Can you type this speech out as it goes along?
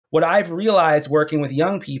what I've realized working with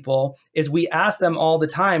young people is we ask them all the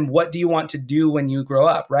time, what do you want to do when you grow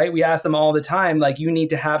up, right? We ask them all the time, like, you need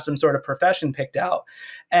to have some sort of profession picked out.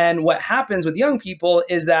 And what happens with young people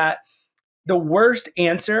is that the worst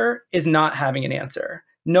answer is not having an answer.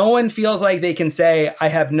 No one feels like they can say, I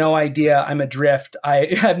have no idea, I'm adrift, I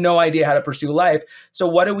have no idea how to pursue life. So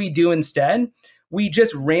what do we do instead? We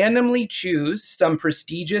just randomly choose some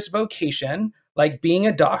prestigious vocation, like being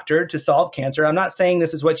a doctor to solve cancer. I'm not saying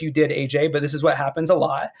this is what you did, AJ, but this is what happens a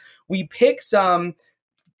lot. We pick some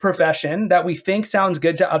profession that we think sounds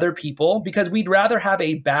good to other people because we'd rather have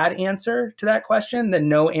a bad answer to that question than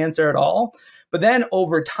no answer at all. But then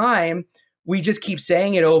over time, we just keep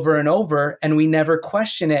saying it over and over and we never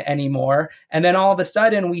question it anymore. And then all of a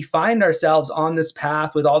sudden we find ourselves on this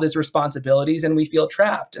path with all these responsibilities and we feel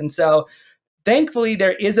trapped. And so thankfully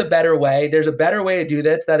there is a better way. There's a better way to do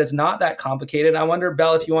this that is not that complicated. I wonder,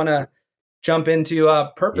 Belle, if you want to jump into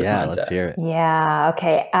purpose mindset. Let's hear it. Yeah,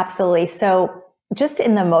 okay, absolutely. So just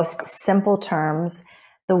in the most simple terms,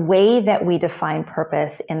 the way that we define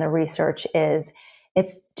purpose in the research is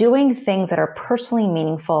it's doing things that are personally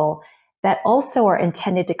meaningful that also are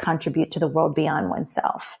intended to contribute to the world beyond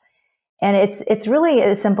oneself. And it's really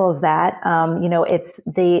as simple as that. It's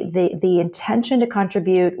the intention to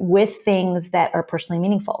contribute with things that are personally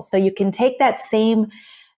meaningful. So you can take that same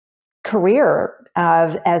career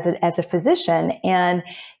as a physician, and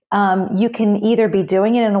you can either be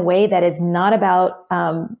doing it in a way that is not about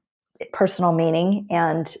personal meaning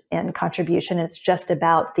and contribution. It's just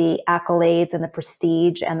about the accolades and the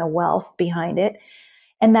prestige and the wealth behind it.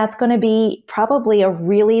 And that's going to be probably a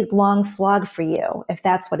really long slog for you if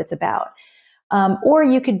that's what it's about. Or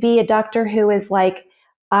you could be a doctor who is like,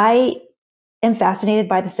 I am fascinated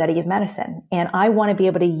by the study of medicine, and I want to be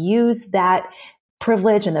able to use that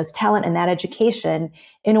privilege and those talent and that education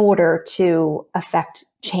in order to affect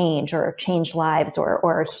change or change lives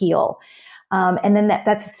or heal. And then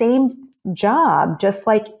that's the same job, just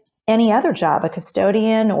like any other job, a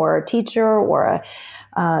custodian or a teacher or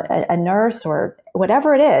a nurse or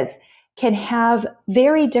whatever it is, can have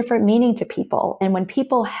very different meaning to people. And when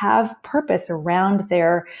people have purpose around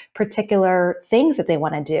their particular things that they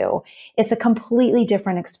want to do, it's a completely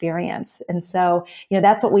different experience. And so,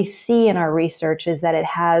 that's what we see in our research, is that it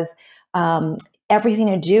has everything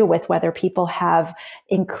to do with whether people have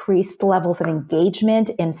increased levels of engagement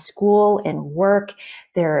in school, in work,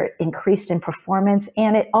 they're increased in performance,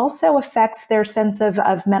 and it also affects their sense of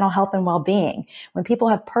mental health and well-being. When people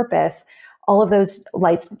have purpose, all of those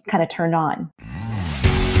lights kind of turn on.